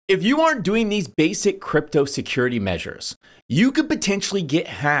If you aren't doing these basic crypto security measures, you could potentially get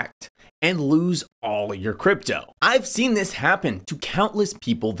hacked and lose all your crypto. I've seen this happen to countless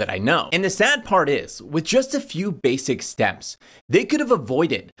people that I know. And the sad part is, with just a few basic steps, they could have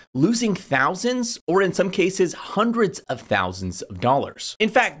avoided losing thousands, or in some cases, hundreds of thousands of dollars. In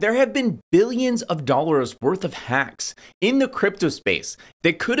fact, there have been billions of dollars worth of hacks in the crypto space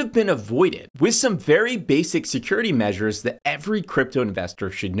that could have been avoided with some very basic security measures that every crypto investor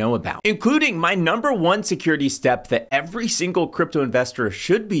should know about, including my #1 security step that every single crypto investor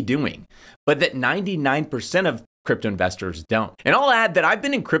should be doing, but that 99% of crypto investors don't. And I'll add that I've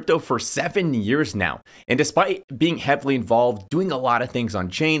been in crypto for 7 years now. And despite being heavily involved, doing a lot of things on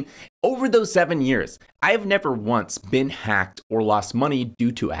chain, over those 7 years, I have never once been hacked or lost money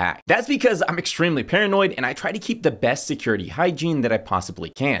due to a hack. That's because I'm extremely paranoid and I try to keep the best security hygiene that I possibly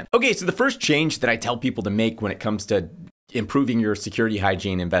can. Okay, so the first change that I tell people to make when it comes to improving your security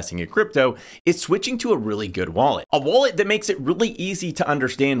hygiene investing in crypto is switching to a really good wallet. A wallet that makes it really easy to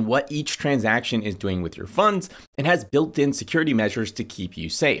understand what each transaction is doing with your funds and has built-in security measures to keep you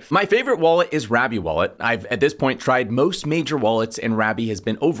safe. My favorite wallet is Rabby Wallet. I've at this point tried most major wallets and Rabby has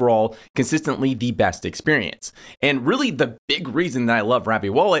been overall consistently the best experience. And really the big reason that I love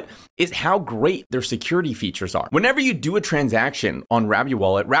Rabby Wallet is how great their security features are. Whenever you do a transaction on Rabby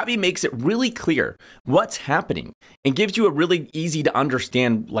Wallet, Rabby makes it really clear what's happening and gives you a really easy to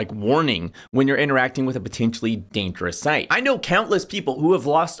understand warning when you're interacting with a potentially dangerous site. I know countless people who have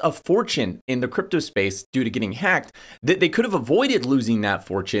lost a fortune in the crypto space due to getting hacked that they could have avoided losing that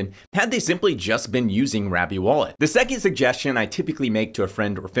fortune had they simply just been using Rabby Wallet. The second suggestion I typically make to a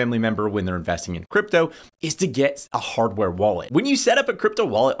friend or family member when they're investing in crypto is to get a hardware wallet. When you set up a crypto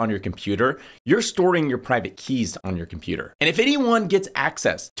wallet on your computer, you're storing your private keys on your computer. And if anyone gets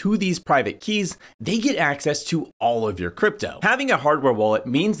access to these private keys, they get access to all of your crypto. Having a hardware wallet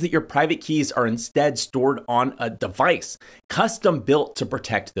means that your private keys are instead stored on a device custom built to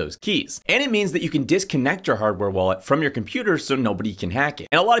protect those keys. And it means that you can disconnect your hardware wallet from your computer so nobody can hack it.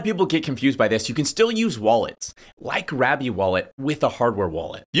 And a lot of people get confused by this. You can still use wallets like Rabby Wallet with a hardware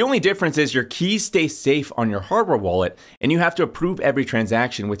wallet. The only difference is your keys stay safe on your hardware wallet and you have to approve every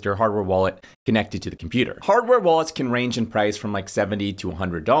transaction with your hardware wallet connected to the computer. Hardware wallets can range in price from like $70 to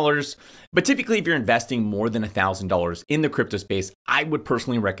 $100, but typically if you're investing more than $1,000 in the crypto space, I would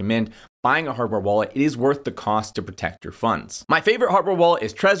personally recommend buying a hardware wallet. It is worth the cost to protect your funds. My favorite hardware wallet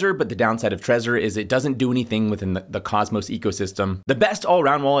is Trezor, but the downside of Trezor is it doesn't do anything within the Cosmos ecosystem. The best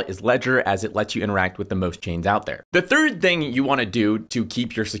all-around wallet is Ledger, as it lets you interact with the most chains out there. The third thing you want to do to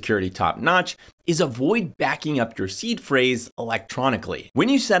keep your security top-notch is avoid backing up your seed phrase electronically. When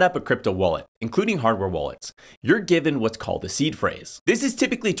you set up a crypto wallet, including hardware wallets, you're given what's called a seed phrase. This is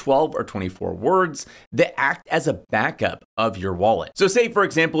typically 12 or 24 words that act as a backup of your wallet. So say, for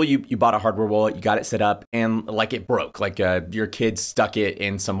example, you bought a hardware wallet, you got it set up and it broke, your kids stuck it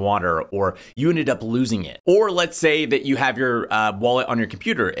in some water or you ended up losing it. Or let's say that you have your wallet on your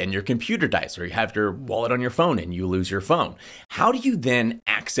computer and your computer dies, or you have your wallet on your phone and you lose your phone. How do you then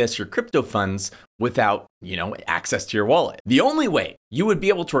access your crypto funds without, access to your wallet? The only way you would be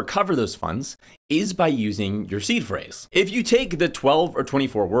able to recover those funds is by using your seed phrase. If you take the 12 or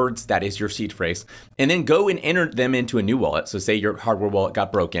 24 words, that is your seed phrase, and then go and enter them into a new wallet. So say your hardware wallet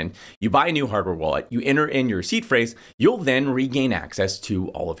got broken, you buy a new hardware wallet, you enter in your seed phrase, you'll then regain access to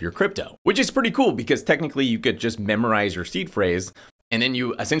all of your crypto, which is pretty cool because technically you could just memorize your seed phrase and then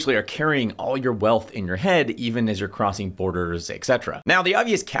you essentially are carrying all your wealth in your head, even as you're crossing borders, etc. Now, the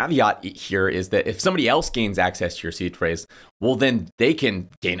obvious caveat here is that if somebody else gains access to your seed phrase, well, then they can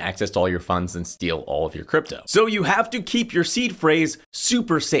gain access to all your funds and steal all of your crypto. So you have to keep your seed phrase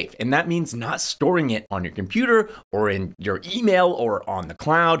super safe. And that means not storing it on your computer or in your email or on the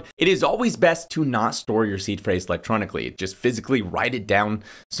cloud. It is always best to not store your seed phrase electronically. Just physically write it down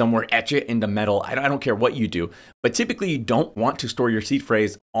somewhere, etch it into metal. I don't care what you do, but typically you don't want to store your seed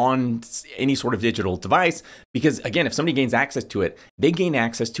phrase on any sort of digital device because, again, if somebody gains access to it, they gain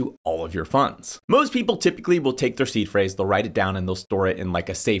access to all of your funds. Most people typically will take their seed phrase, they'll write it down and they'll store it in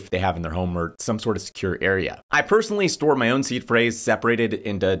a safe they have in their home or some sort of secure area. I personally store my own seed phrase separated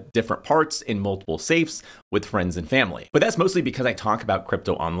into different parts in multiple safes with friends and family. But that's mostly because I talk about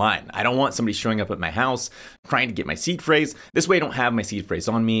crypto online. I don't want somebody showing up at my house trying to get my seed phrase. This way I don't have my seed phrase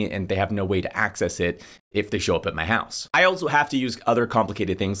on me and they have no way to access it if they show up at my house. I also have to use other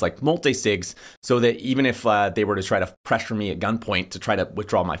complicated things like multi-sigs so that even if they were to try to pressure me at gunpoint to try to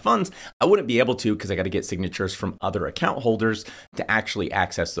withdraw my funds, I wouldn't be able to because I got to get signatures from other account holders to actually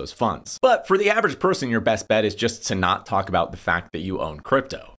access those funds. But for the average person, your best bet is just to not talk about the fact that you own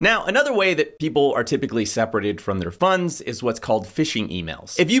crypto. Now, another way that people are typically separated from their funds is what's called phishing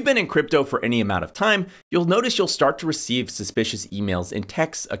emails. If you've been in crypto for any amount of time, you'll notice you'll start to receive suspicious emails and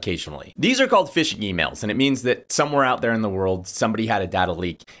texts occasionally. These are called phishing emails, and it means that somewhere out there in the world, somebody had a data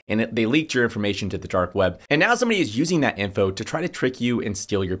leak and they leaked your information to the dark web. And now somebody is using that info to try to trick you and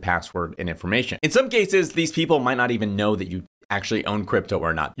steal your password and information. In some cases, these people might not even know that you actually own crypto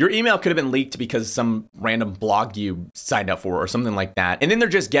or not. Your email could have been leaked because some random blog you signed up for or something like that. And then they're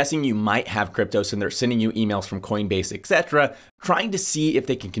just guessing you might have crypto, so they're sending you emails from Coinbase, etc., trying to see if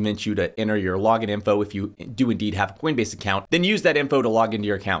they can convince you to enter your login info if you do indeed have a Coinbase account, then use that info to log into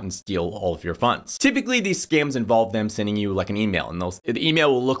your account and steal all of your funds. Typically, these scams involve them sending you like an email, and the email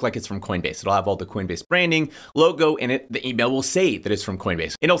will look like it's from Coinbase. It'll have all the Coinbase branding, logo in it. The email will say that it's from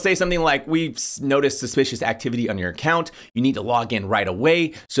Coinbase. It'll say something like, "We've noticed suspicious activity on your account. You need to log in right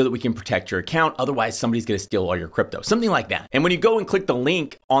away so that we can protect your account. Otherwise, somebody's going to steal all your crypto." Something like that. And when you go and click the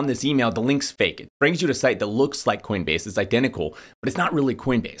link on this email, the link's fake. It brings you to a site that looks like Coinbase. It's identical, but it's not really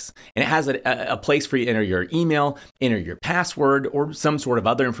Coinbase. And it has a place for you to enter your email, enter your password, or some sort of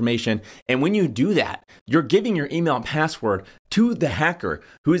other information. And when you do that, you're giving your email and password to the hacker,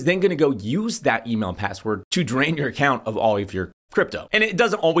 who is then going to go use that email and password to drain your account of all of your crypto. And it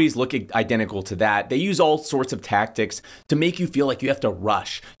doesn't always look identical to that. They use all sorts of tactics to make you feel like you have to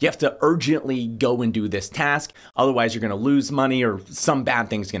rush. You have to urgently go and do this task. Otherwise, you're going to lose money or some bad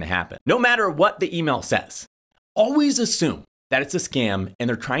thing's going to happen. No matter what the email says, always assume that it's a scam and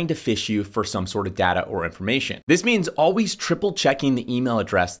they're trying to phish you for some sort of data or information. This means always triple checking the email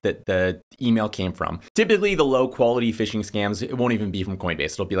address that the email came from. Typically, the low quality phishing scams, it won't even be from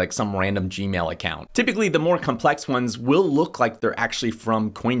Coinbase. It'll be like some random Gmail account. Typically, the more complex ones will look like they're actually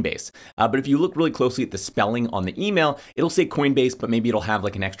from Coinbase. But if you look really closely at the spelling on the email, it'll say Coinbase, but maybe it'll have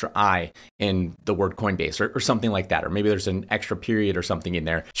like an extra I in the word Coinbase or something like that. Or maybe there's an extra period or something in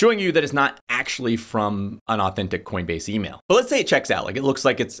there showing you that it's not actually from an authentic Coinbase email. But let's say it checks out, like it looks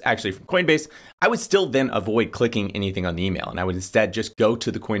like it's actually from Coinbase. I would still then avoid clicking anything on the email, and I would instead just go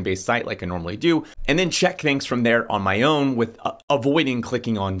to the Coinbase site like I normally do, and then check things from there on my own with avoiding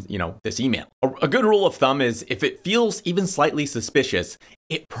clicking on, this email. A good rule of thumb is if it feels even slightly suspicious,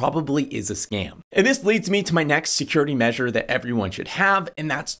 it probably is a scam. And this leads me to my next security measure that everyone should have, and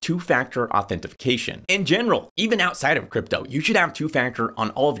that's two-factor authentication. In general, even outside of crypto, you should have two-factor on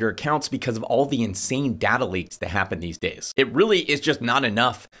all of your accounts because of all the insane data leaks that happen these days. It really is just not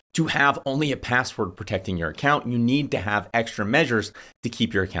enough to have only a password protecting your account. You need to have extra measures to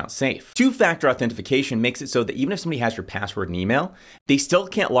keep your account safe. Two-factor authentication makes it so that even if somebody has your password and email, they still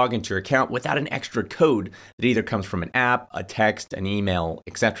can't log into your account without an extra code that either comes from an app, a text, an email,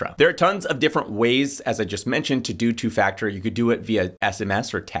 etc. There are tons of different ways, as I just mentioned, to do two-factor. You could do it via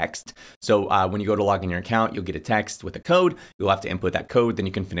SMS or text. So when you go to log in your account, you'll get a text with a code. You'll have to input that code, then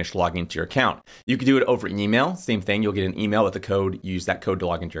you can finish logging into your account. You could do it over email. Same thing. You'll get an email with a code. You use that code to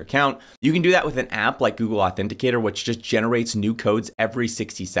log into your account. You can do that with an app like Google Authenticator, which just generates new codes every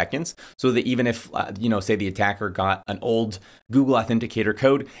 60 seconds. So that even if, say the attacker got an old Google Authenticator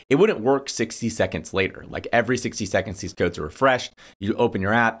code, it wouldn't work 60 seconds later. Like every 60 seconds, these codes are refreshed. You open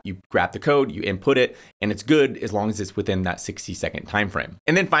your app, you grab the code, you input it, and it's good as long as it's within that 60-second time frame.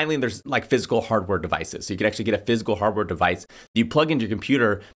 And then finally, there's like physical hardware devices. So you can actually get a physical hardware device that you plug into your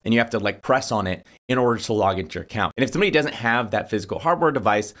computer and you have to like press on it in order to log into your account. And if somebody doesn't have that physical hardware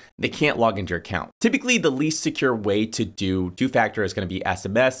device, they can't log into your account. Typically, the least secure way to do two-factor is going to be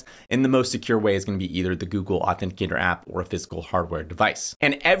SMS, and the most secure way is going to be either the Google Authenticator app or a physical hardware device.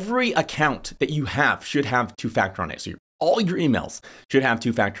 And every account that you have should have two-factor on it. So all your emails should have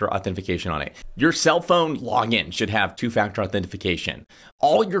two-factor authentication on it. Your cell phone login should have two-factor authentication.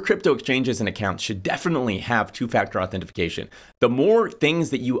 All your crypto exchanges and accounts should definitely have two-factor authentication. The more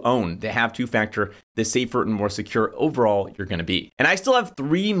things that you own that have two-factor, the safer and more secure overall you're going to be. And I still have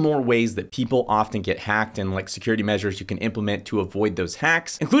 3 more ways that people often get hacked and like security measures you can implement to avoid those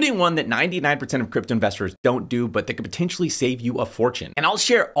hacks, including one that 99% of crypto investors don't do, but that could potentially save you a fortune. And I'll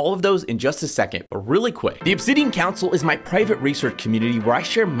share all of those in just a second, but really quick. The Obsidian Council is my private research community where I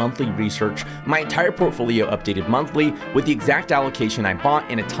share monthly research, my entire portfolio updated monthly with the exact allocation I bought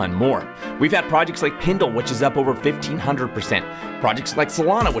and a ton more. We've had projects like Pendle, which is up over 1,500%, projects like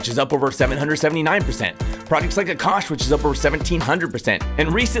Solana, which is up over 779%, 99%. Projects like Akash, which is up over 1700%.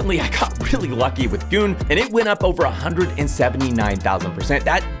 And recently I got really lucky with Goon and it went up over 179,000%.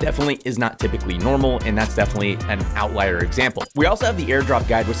 That definitely is not typically normal, and that's definitely an outlier example. We also have the Airdrop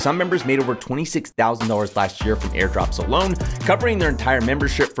guide, with some members made over $26,000 last year from airdrops alone, covering their entire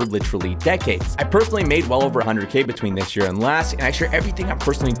membership for literally decades. I personally made well over 100K between this year and last, and I share everything I'm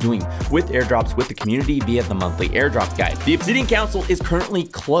personally doing with airdrops with the community via the monthly Airdrop guide. The Obsidian Council is currently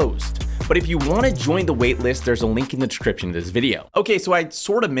closed, but if you want to join the waitlist, there's a link in the description of this video. Okay, so I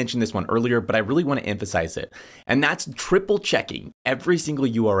sort of mentioned this one earlier, but I really want to emphasize it. And that's triple checking every single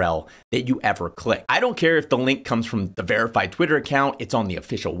URL that you ever click. I don't care if the link comes from the verified Twitter account, it's on the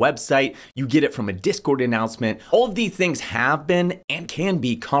official website, you get it from a Discord announcement. All of these things have been and can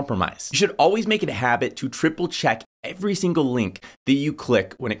be compromised. You should always make it a habit to triple check every single link that you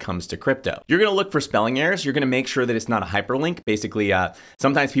click when it comes to crypto. You're gonna look for spelling errors. You're gonna make sure that it's not a hyperlink. Basically,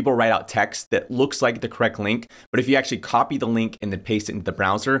 sometimes people write out text that looks like the correct link, but if you actually copy the link and then paste it into the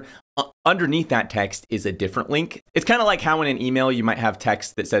browser, underneath that text is a different link. It's kind of like how in an email you might have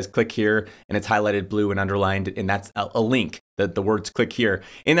text that says click here and it's highlighted blue and underlined, and that's a link. The words click here.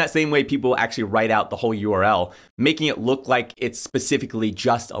 In that same way, people actually write out the whole URL, making it look like it's specifically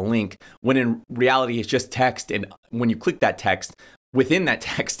just a link, when in reality it's just text, and when you click that text, within that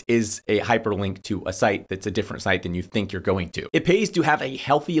text is a hyperlink to a site that's a different site than you think you're going to. It pays to have a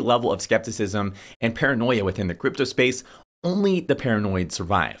healthy level of skepticism and paranoia within the crypto space. Only the paranoid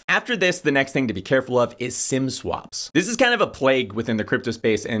survive. After this, the next thing to be careful of is SIM swaps. This is kind of a plague within the crypto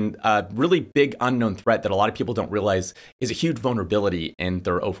space, and a really big unknown threat that a lot of people don't realize is a huge vulnerability in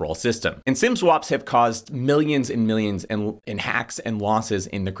their overall system. And SIM swaps have caused millions and millions in hacks and losses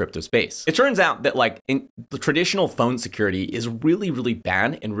in the crypto space. It turns out that the traditional phone security is really, really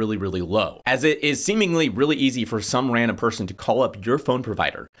bad and really, really low, as it is seemingly really easy for some random person to call up your phone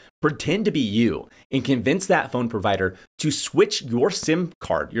provider, pretend to be you, and convince that phone provider to switch your SIM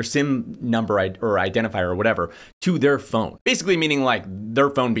card, your SIM number or identifier or whatever, to their phone. Basically meaning like their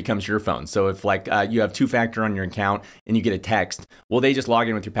phone becomes your phone. So if you have two-factor on your account and you get a text, well, they just log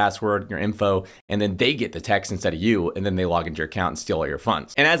in with your password, your info, and then they get the text instead of you, and then they log into your account and steal all your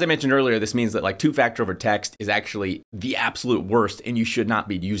funds. And as I mentioned earlier, this means that two-factor over text is actually the absolute worst, and you should not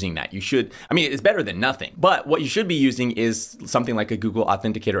be using that. It's better than nothing, but what you should be using is something like a Google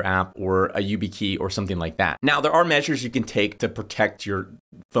Authenticator app or a YubiKey or something like that. Now, there are measures you can take to protect your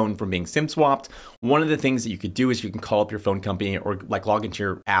phone from being SIM swapped. One of the things that you could do is you can call up your phone company or log into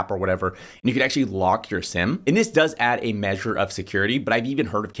your app or whatever, and you could actually lock your SIM. And this does add a measure of security, but I've even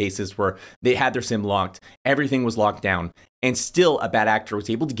heard of cases where they had their SIM locked, everything was locked down, and still a bad actor was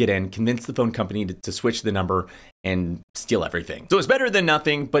able to get in, convince the phone company to switch the number and steal everything. So it's better than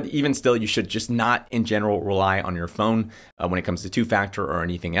nothing, but even still, you should just not in general rely on your phone when it comes to two-factor or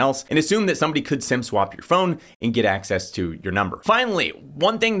anything else, and assume that somebody could SIM swap your phone and get access to your number. Finally,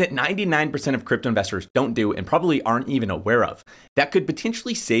 one thing that 99% of crypto investors don't do and probably aren't even aware of that could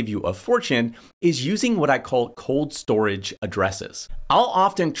potentially save you a fortune is using what I call cold storage addresses. I'll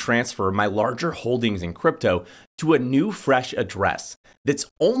often transfer my larger holdings in crypto to a new fresh address that's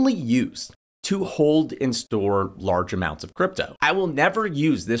only used to hold and store large amounts of crypto. I will never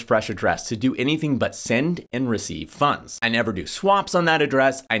use this fresh address to do anything but send and receive funds. I never do swaps on that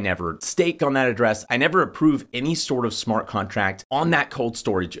address. I never stake on that address. I never approve any sort of smart contract on that cold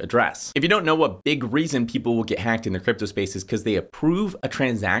storage address. If you don't know, a big reason people will get hacked in the crypto space is because they approve a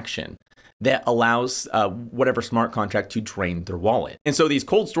transaction that allows whatever smart contract to drain their wallet. And so these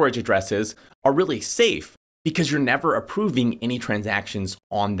cold storage addresses are really safe because you're never approving any transactions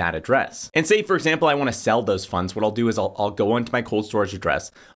on that address. And say, for example, I want to sell those funds. What I'll do is I'll go onto my cold storage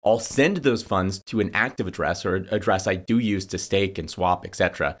address. I'll send those funds to an active address or address I do use to stake and swap,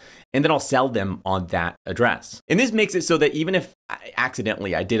 etc. And then I'll sell them on that address. And this makes it so that even if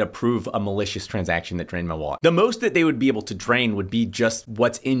accidentally I did approve a malicious transaction that drained my wallet, the most that they would be able to drain would be just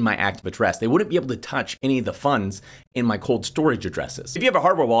what's in my active address. They wouldn't be able to touch any of the funds in my cold storage addresses. If you have a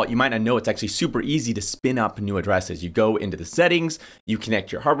hardware wallet, you might not know it's actually super easy to spin up new addresses. You go into the settings, you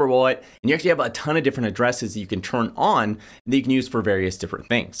connect your hardware wallet, and you actually have a ton of different addresses that you can turn on that you can use for various different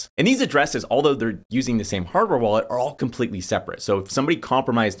things. And these addresses, although they're using the same hardware wallet, are all completely separate. So if somebody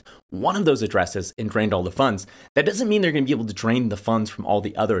compromised one of those addresses and drained all the funds, that doesn't mean they're going to be able to drain the funds from all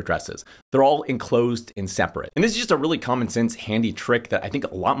the other addresses. they're all enclosed and separate. And this is just a really common sense, handy trick that I think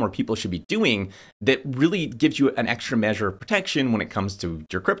a lot more people should be doing that really gives you an extra measure of protection when it comes to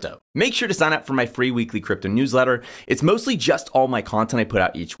your crypto. Make sure to sign up for my free weekly crypto newsletter. It's mostly just all my content I put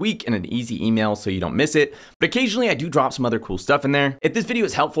out each week in an easy email so you don't miss it, but occasionally I do drop some other cool stuff in there. If this video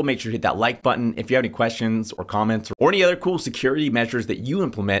is helpful, make sure to hit that like button. If you have any questions or comments or any other cool security measures that you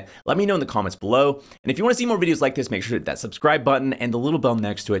implement, let me know in the comments below. And if you want to see more videos like this, make sure to hit that subscribe button and the little bell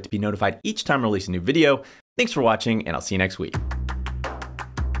next to it to be notified each time I release a new video. Thanks for watching, and I'll see you next week.